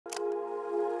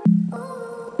What's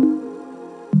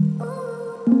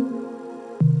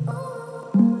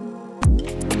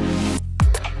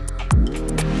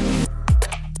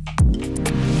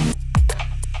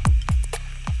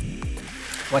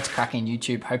cracking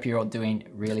YouTube? Hope you're all doing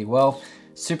really well.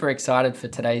 Super excited for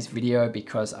today's video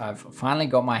because I've finally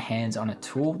got my hands on a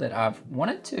tool that I've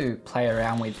wanted to play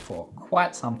around with for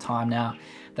quite some time now.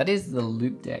 That is the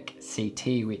Loupedeck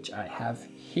CT, which I have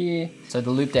here. So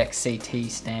the Loupedeck CT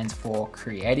stands for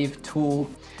Creative Tool.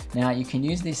 Now you can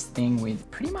use this thing with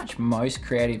pretty much most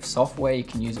creative software. You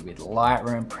can use it with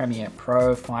Lightroom, Premiere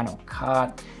Pro, Final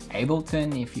Cut,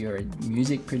 Ableton if you're a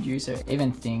music producer,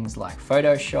 even things like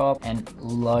Photoshop and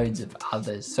loads of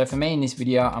others. So for me in this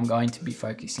video, I'm going to be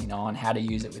focusing on how to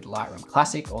use it with Lightroom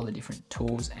Classic, all the different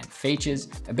tools and features.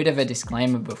 A bit of a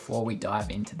disclaimer before we dive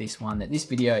into this one, that this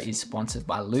video is sponsored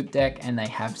by Loupedeck and they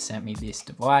have sent me this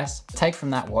device. Take from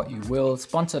that what you will,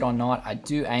 sponsored or not. I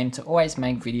do aim to always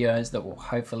make videos that will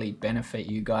hopefully benefit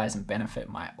you guys and benefit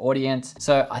my audience.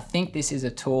 So I think this is a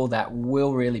tool that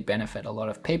will really benefit a lot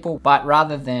of people, but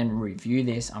rather than review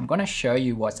this, I'm going to show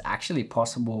you what's actually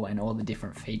possible and all the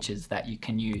different features that you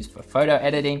can use for photo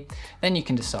editing. Then you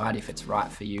can decide if it's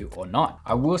right for you or not.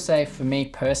 I will say for me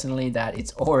personally that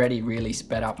it's already really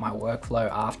sped up my workflow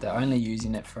after only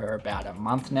using it for about a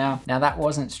month now. Now that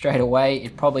wasn't straight away.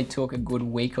 It probably took a good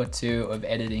week or two of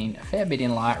editing a fair bit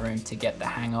in Lightroom to get the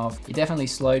hang of. It definitely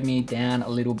slowed me down a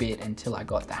little bit until I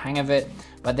got the hang of it,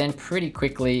 but then pretty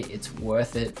quickly it's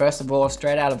worth it. First of all,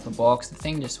 straight out of the box, the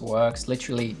thing just works.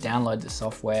 Literally download the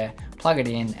software, plug it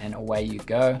in, and away you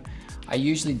go. I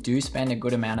usually do spend a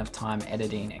good amount of time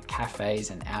editing at cafes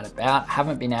and out about.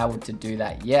 Haven't been able to do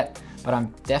that yet, but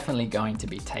I'm definitely going to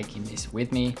be taking this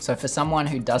with me. So for someone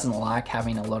who doesn't like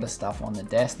having a lot of stuff on the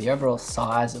desk, the overall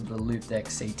size of the Loupedeck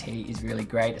CT is really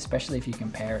great, especially if you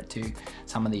compare it to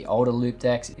some of the older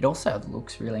Loupedecks. It also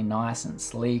looks really nice and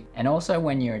sleek. And also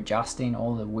when you're adjusting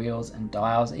all the wheels and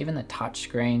dials, even the touch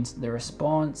screens, the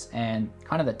response and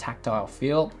kind of the tactile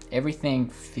feel, everything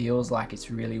feels like it's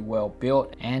really well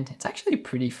built and it's actually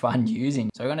pretty fun using.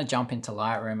 So we're going to jump into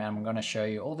Lightroom and I'm going to show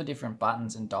you all the different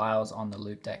buttons and dials on the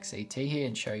Loupedeck CT here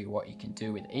and show you what you can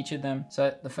do with each of them.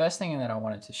 So the first thing that I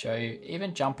wanted to show you,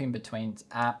 even jumping between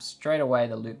apps, straight away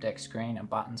the Loupedeck screen and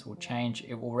buttons will change.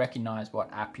 It will recognize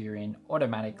what app you're in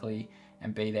automatically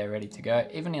and be there ready to go.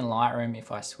 Even in Lightroom,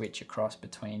 if I switch across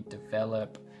between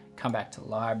develop, come back to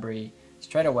library,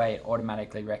 straight away it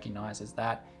automatically recognizes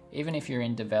that. Even if you're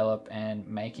in develop and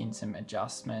making some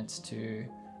adjustments to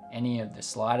any of the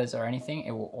sliders or anything,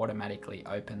 it will automatically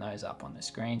open those up on the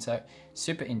screen. So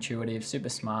super intuitive, super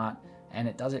smart, and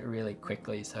it does it really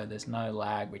quickly, so there's no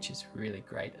lag, which is really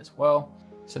great as well.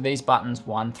 So these buttons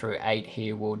 1 through 8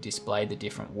 here will display the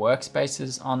different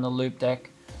workspaces on the Loupedeck.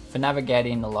 For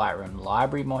navigating the Lightroom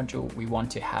library module, we want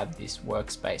to have this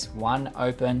workspace 1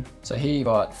 open. So here you've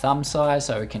got thumb size,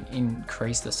 so we can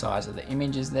increase the size of the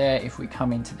images there. If we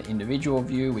come into the individual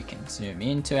view, we can zoom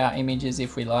into our images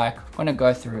if we like. I'm going to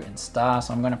go through and star,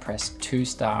 so I'm going to press 2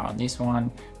 star on this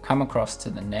one, come across to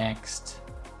the next,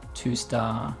 2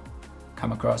 star,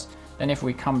 come across. Then if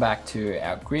we come back to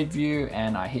our grid view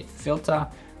and I hit filter,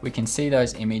 we can see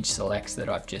those image selects that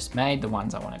I've just made, the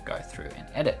ones I want to go through and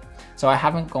edit. So I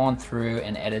haven't gone through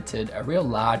and edited a real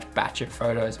large batch of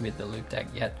photos with the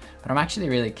Loupedeck yet, but I'm actually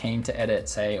really keen to edit,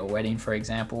 say, a wedding, for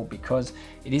example, because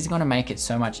it is going to make it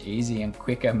so much easier and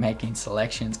quicker making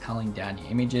selections, culling down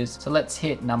your images. So let's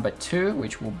hit number 2,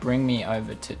 which will bring me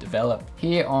over to develop.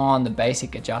 Here on the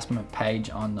basic adjustment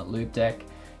page on the Loupedeck,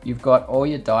 you've got all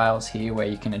your dials here where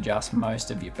you can adjust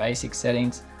most of your basic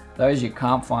settings. Those you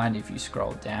can't find, if you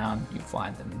scroll down, you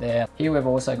find them there. Here we've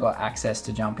also got access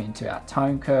to jump into our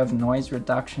tone curve, noise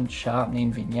reduction,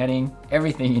 sharpening, vignetting,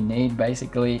 everything you need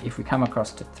basically. If we come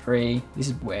across to 3, this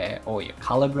is where all your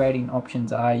color grading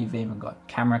options are. You've even got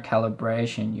camera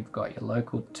calibration, you've got your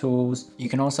local tools. You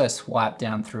can also swipe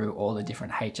down through all the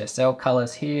different HSL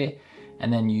colors here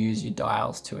and then use your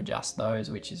dials to adjust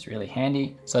those, which is really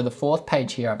handy. So the 4th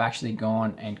page here, I've actually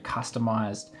gone and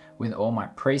customized with all my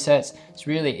presets. It's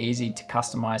really easy to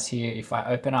customize here. If I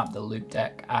open up the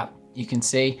Loupedeck app, you can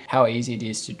see how easy it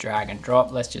is to drag and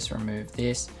drop. Let's just remove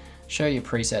this. Show your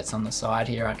presets on the side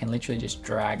here. I can literally just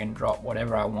drag and drop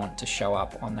whatever I want to show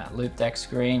up on that Loupedeck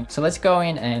screen. So let's go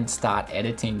in and start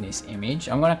editing this image.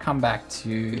 I'm gonna come back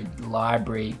to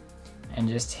library and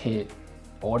just hit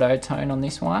auto tone on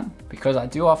this one because I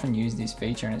do often use this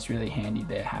feature and it's really handy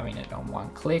there having it on one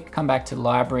click. Come back to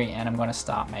library and I'm going to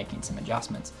start making some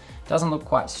adjustments. It doesn't look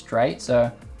quite straight,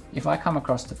 so if I come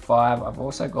across to 5, I've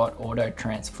also got auto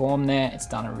transform there. It's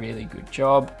done a really good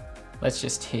job. Let's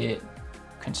just hit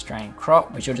constrain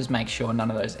crop, which will just make sure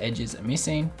none of those edges are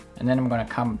missing. And then I'm going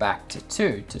to come back to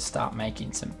 2 to start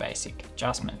making some basic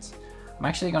adjustments. I'm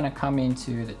actually going to come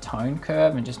into the tone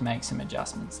curve and just make some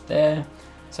adjustments there.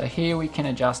 So here we can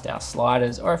adjust our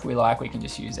sliders, or if we like, we can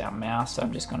just use our mouse. So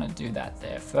I'm just going to do that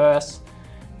there first.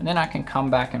 And then I can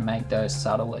come back and make those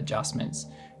subtle adjustments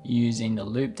using the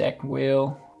Loupedeck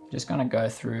wheel. Just going to go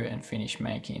through and finish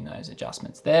making those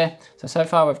adjustments there. So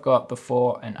far we've got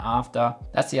before and after.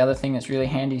 That's the other thing that's really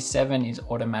handy. 7 is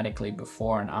automatically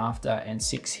before and after, and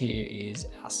 6 here is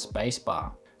our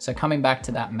spacebar. So coming back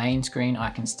to that main screen, I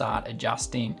can start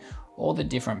adjusting all the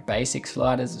different basic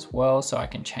sliders as well. So I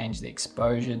can change the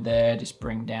exposure there, just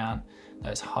bring down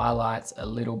those highlights a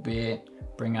little bit,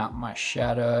 bring up my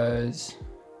shadows,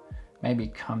 maybe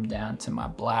come down to my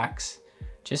blacks,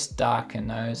 just darken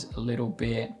those a little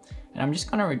bit. And I'm just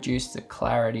going to reduce the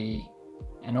clarity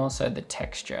and also the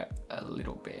texture a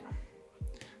little bit.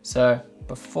 So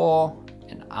before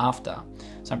and after.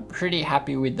 So I'm pretty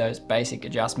happy with those basic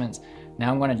adjustments.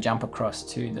 Now I'm going to jump across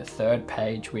to the third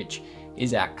page, which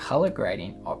is our color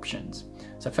grading options.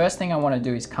 So first thing I want to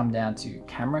do is come down to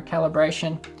camera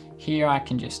calibration. Here I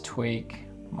can just tweak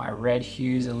my red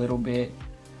hues a little bit,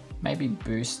 maybe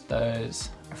boost those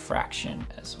a fraction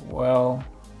as well.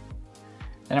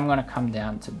 Then I'm going to come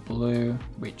down to blue,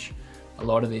 which a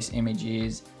lot of this image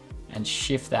is, and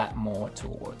shift that more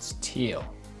towards teal.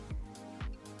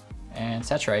 And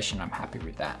saturation, I'm happy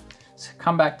with that. So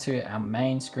come back to our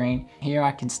main screen. Here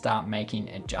I can start making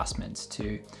adjustments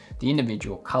to the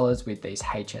individual colors with these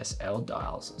HSL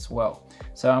dials as well.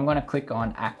 So I'm going to click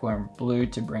on aqua and blue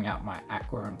to bring up my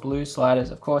aqua and blue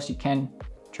sliders. Of course, you can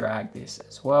drag this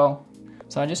as well.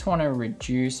 So I just want to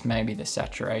reduce maybe the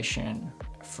saturation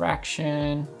a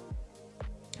fraction,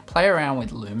 play around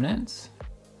with luminance.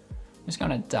 I'm just going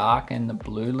to darken the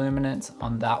blue luminance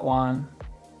on that one.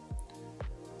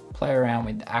 Play around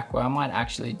with the aqua. I might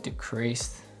actually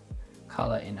decrease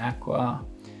color in aqua.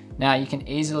 Now you can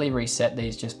easily reset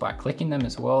these just by clicking them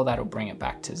as well. That'll bring it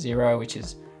back to 0, which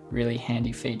is a really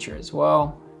handy feature as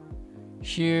well.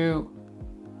 Hue,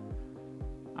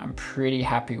 I'm pretty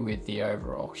happy with the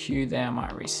overall hue there. I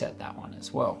might reset that one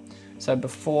as well. So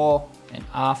before and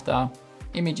after,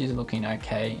 image is looking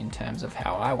okay in terms of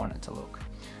how I want it to look.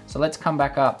 So let's come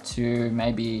back up to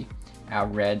maybe our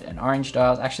red and orange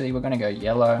dials. Actually, we're going to go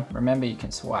yellow. Remember, you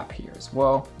can swipe here as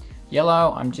well.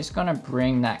 Yellow, I'm just going to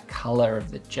bring that color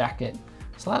of the jacket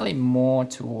slightly more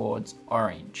towards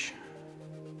orange.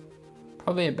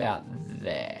 Probably about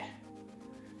there.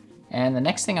 And the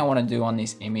next thing I want to do on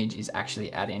this image is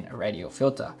actually add in a radial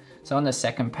filter. So on the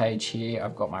second page here,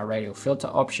 I've got my radial filter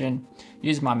option.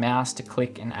 Use my mouse to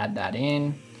click and add that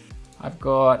in. I've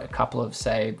got a couple of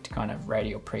saved kind of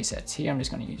radial presets here. I'm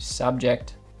just going to use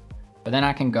subject. But then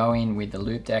I can go in with the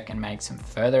Loupedeck and make some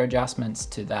further adjustments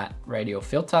to that radial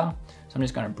filter. So I'm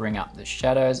just going to bring up the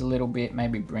shadows a little bit,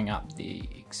 maybe bring up the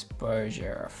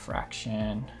exposure a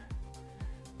fraction,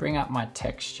 bring up my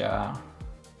texture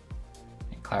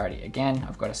and clarity again.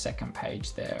 I've got a second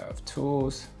page there of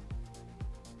tools.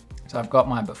 So I've got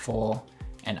my before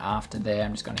and after there.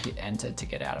 I'm just going to hit enter to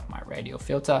get out of my radial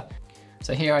filter.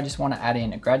 So here I just want to add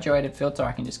in a graduated filter.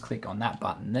 I can just click on that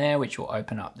button there, which will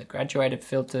open up the graduated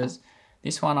filters.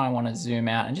 This one I want to zoom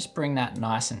out and just bring that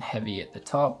nice and heavy at the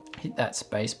top. Hit that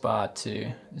space bar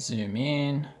to zoom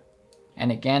in.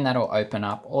 And again, that'll open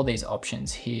up all these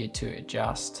options here to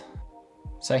adjust.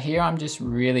 So here I'm just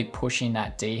really pushing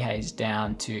that dehaze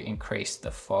down to increase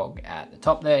the fog at the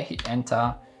top there. Hit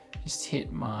enter, just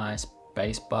hit my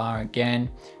space bar again,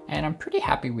 and I'm pretty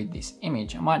happy with this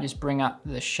image. I might just bring up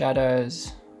the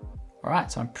shadows. All right,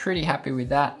 so I'm pretty happy with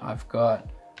that. I've got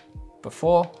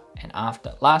before and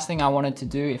after. Last thing I wanted to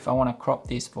do, if I want to crop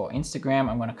this for Instagram,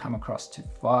 I'm going to come across to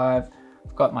 5.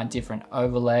 I've got my different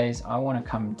overlays. I want to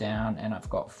come down and I've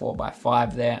got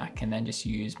 4x5 there. I can then just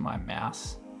use my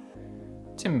mouse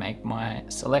to make my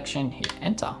selection, hit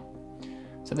enter.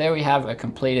 So there we have a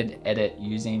completed edit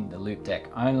using the Loupedeck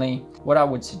only. What I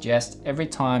would suggest, every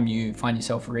time you find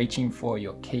yourself reaching for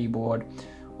your keyboard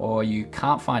or you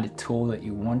can't find a tool that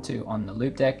you want to on the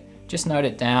Loupedeck, just note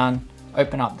it down,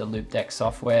 open up the Loupedeck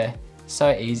software.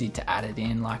 So easy to add it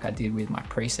in like I did with my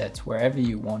presets wherever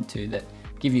you want to, that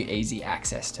give you easy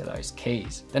access to those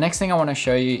keys. The next thing I want to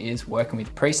show you is working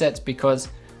with presets, because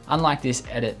unlike this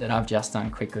edit that I've just done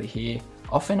quickly here,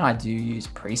 often I do use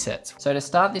presets. So to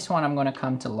start this one, I'm going to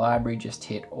come to library, just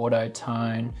hit auto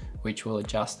tone, which will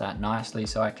adjust that nicely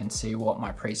so I can see what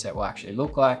my preset will actually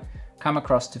look like. Come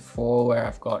across to 4 where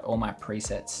I've got all my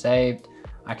presets saved.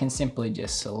 I can simply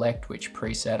just select which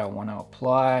preset I want to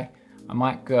apply. I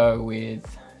might go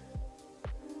with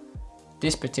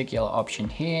this particular option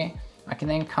here, I can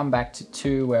then come back to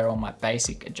 2 where all my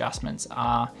basic adjustments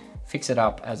are, fix it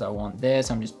up as I want there.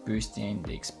 So I'm just boosting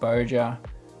the exposure,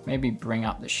 maybe bring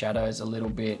up the shadows a little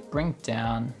bit, bring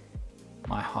down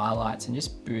my highlights and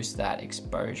just boost that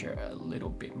exposure a little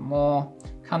bit more.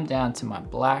 Come down to my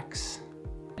blacks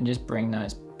and just bring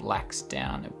those blacks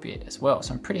down a bit as well.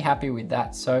 So I'm pretty happy with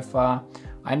that so far.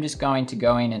 I'm just going to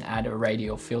go in and add a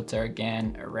radial filter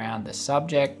again around the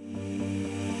subject.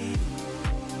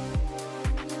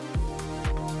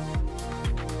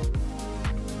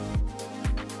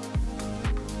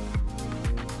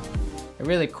 A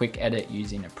really quick edit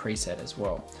using a preset as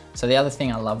well. So the other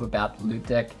thing I love about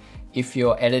Loupedeck, if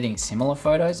you're editing similar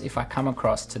photos, if I come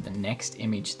across to the next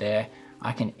image there,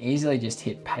 I can easily just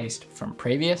hit paste from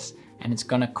previous and it's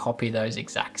gonna copy those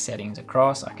exact settings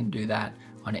across. I can do that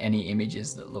on any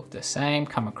images that look the same,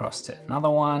 come across to another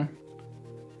one,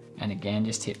 and again,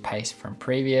 just hit paste from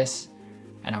previous,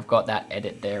 and I've got that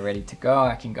edit there ready to go.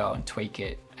 I can go and tweak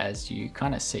it as you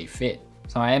kind of see fit.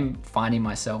 So I am finding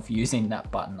myself using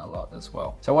that button a lot as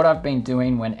well. So what I've been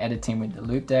doing when editing with the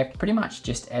Loupedeck, pretty much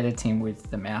just editing with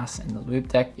the mouse and the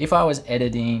Loupedeck. If I was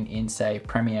editing in say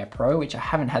Premiere Pro, which I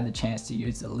haven't had the chance to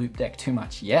use the Loupedeck too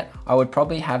much yet, I would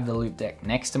probably have the Loupedeck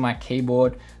next to my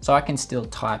keyboard so I can still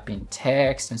type in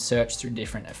text and search through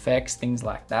different effects, things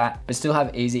like that, but still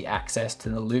have easy access to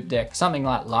the Loupedeck. Something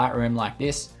like Lightroom like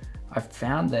this, I've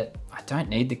found that I don't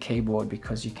need the keyboard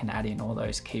because you can add in all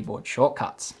those keyboard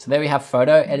shortcuts. So there we have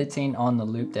photo editing on the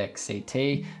Loupedeck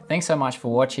CT. Thanks so much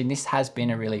for watching. This has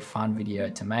been a really fun video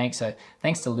to make. So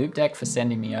thanks to Loupedeck for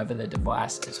sending me over the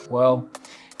device as well.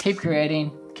 Keep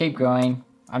creating, keep growing.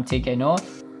 I'm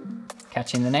TKNORTH.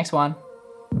 Catch you in the next one.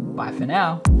 Bye for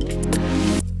now.